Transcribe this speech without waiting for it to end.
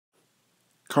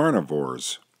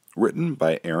Carnivores, written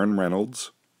by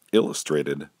Reynolds,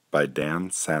 illustrated by Dan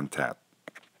Santat.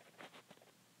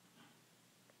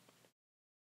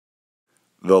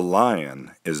 The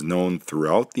lion is known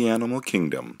throughout the animal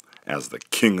kingdom as the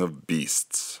king of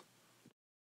beasts.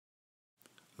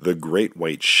 The great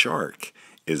white shark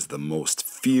is the most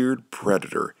feared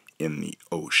predator in the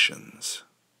oceans.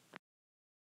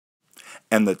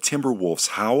 And the timber wolf's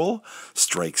howl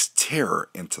strikes terror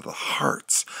into the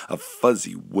hearts of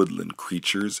fuzzy woodland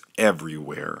creatures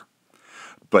everywhere.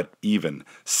 But even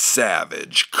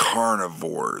savage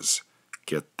carnivores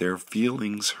get their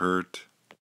feelings hurt.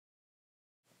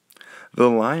 The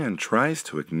lion tries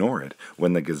to ignore it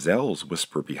when the gazelles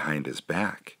whisper behind his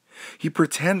back. He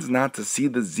pretends not to see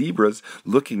the zebras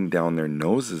looking down their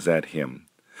noses at him.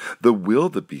 The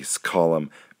wildebeests call him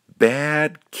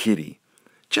Bad Kitty,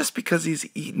 just because he's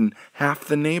eaten half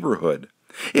the neighborhood.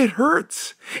 It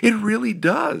hurts. It really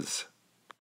does.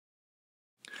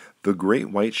 The great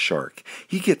white shark,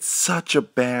 he gets such a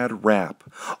bad rap.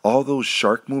 All those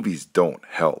shark movies don't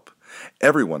help.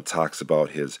 Everyone talks about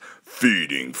his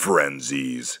feeding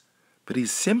frenzies. But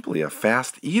he's simply a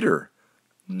fast eater.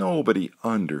 Nobody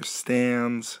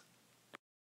understands.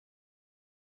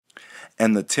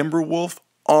 And the timber wolf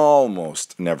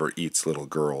almost never eats little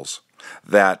girls.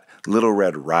 That Little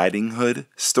Red Riding Hood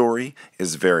story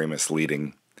is very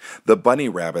misleading. The bunny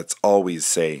rabbits always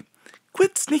say,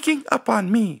 "Quit sneaking up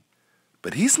on me."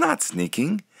 But he's not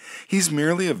sneaking. He's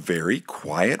merely a very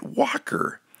quiet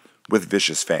walker with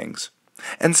vicious fangs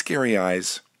and scary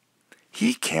eyes.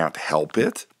 He can't help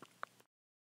it.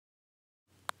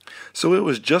 So it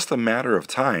was just a matter of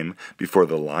time before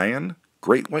the lion,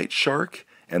 great white shark,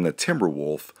 and the timber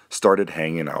wolf started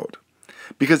hanging out.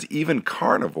 Because even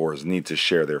carnivores need to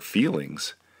share their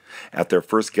feelings. At their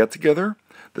first get-together,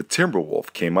 the timber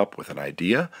wolf came up with an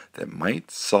idea that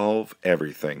might solve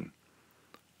everything.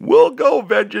 "We'll go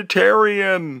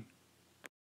vegetarian!"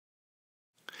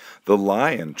 The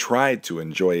lion tried to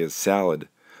enjoy his salad,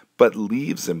 but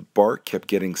leaves and bark kept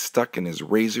getting stuck in his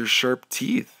razor-sharp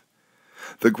teeth.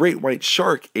 The great white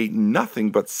shark ate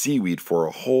nothing but seaweed for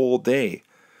a whole day,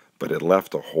 but it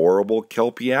left a horrible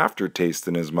kelpy aftertaste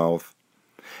in his mouth.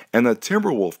 And the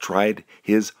timber wolf tried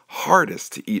his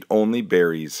hardest to eat only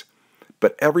berries,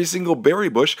 but every single berry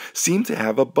bush seemed to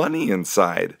have a bunny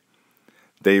inside.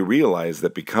 They realized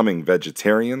that becoming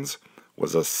vegetarians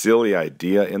was a silly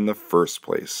idea in the first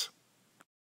place.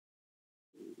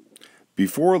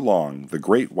 Before long, the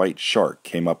great white shark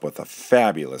came up with a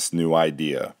fabulous new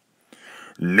idea.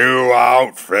 "New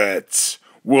outfits!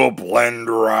 We'll blend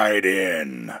right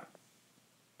in!"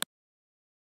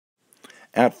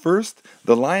 At first,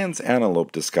 the lion's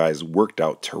antelope disguise worked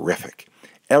out terrific.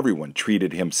 Everyone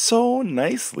treated him so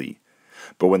nicely.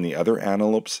 But when the other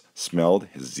antelopes smelled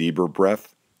his zebra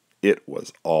breath, it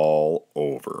was all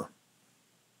over.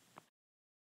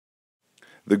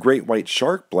 The great white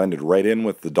shark blended right in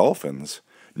with the dolphins.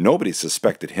 Nobody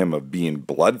suspected him of being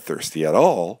bloodthirsty at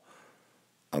all,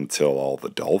 until all the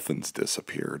dolphins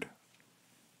disappeared.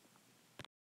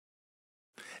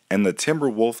 And the timber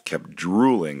wolf kept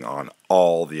drooling on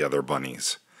all the other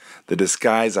bunnies. The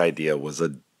disguise idea was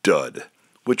a dud,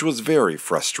 which was very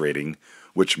frustrating,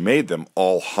 which made them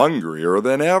all hungrier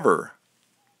than ever.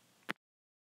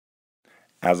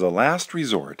 As a last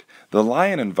resort, the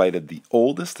lion invited the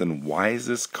oldest and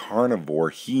wisest carnivore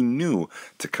he knew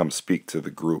to come speak to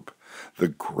the group. The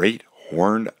great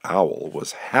horned owl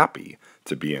was happy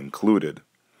to be included.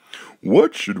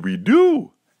 "What should we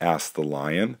do?" asked the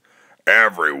lion.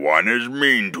 "Everyone is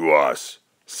mean to us,"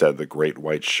 said the great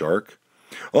white shark.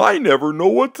 "I never know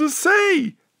what to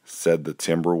say," said the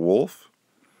timber wolf.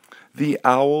 The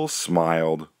owl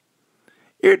smiled.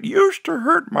 "It used to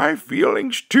hurt my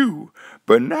feelings too,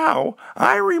 but now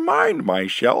I remind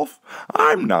myself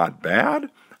I'm not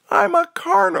bad. I'm a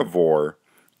carnivore.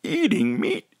 Eating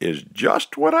meat is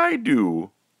just what I do."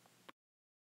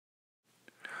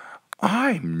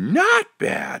 "I'm not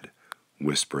bad,"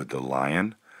 whispered the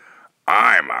lion.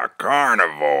 "I'm a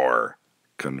carnivore,"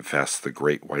 confessed the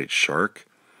great white shark.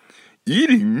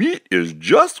 "Eating meat is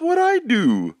just what I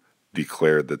do,"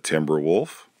 declared the timber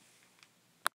wolf.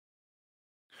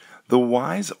 The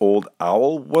wise old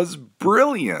owl was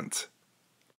brilliant.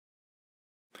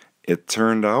 It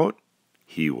turned out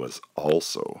he was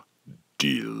also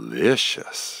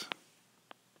delicious.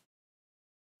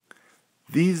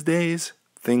 These days,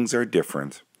 things are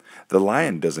different. The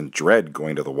lion doesn't dread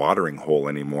going to the watering hole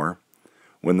anymore.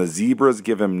 When the zebras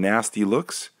give him nasty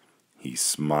looks, he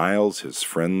smiles his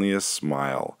friendliest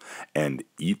smile and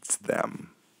eats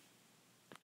them.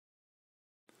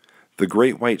 The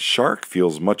great white shark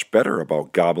feels much better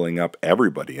about gobbling up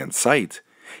everybody in sight.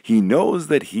 He knows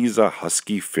that he's a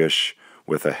husky fish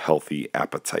with a healthy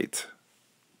appetite.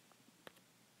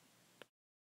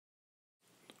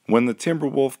 When the timber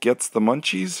wolf gets the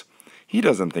munchies, he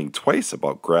doesn't think twice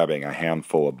about grabbing a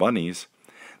handful of bunnies.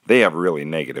 They have really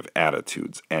negative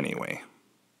attitudes anyway.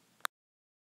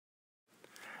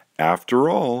 After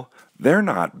all, they're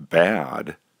not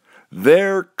bad.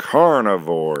 They're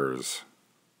carnivores.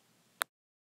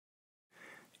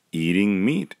 Eating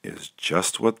meat is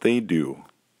just what they do.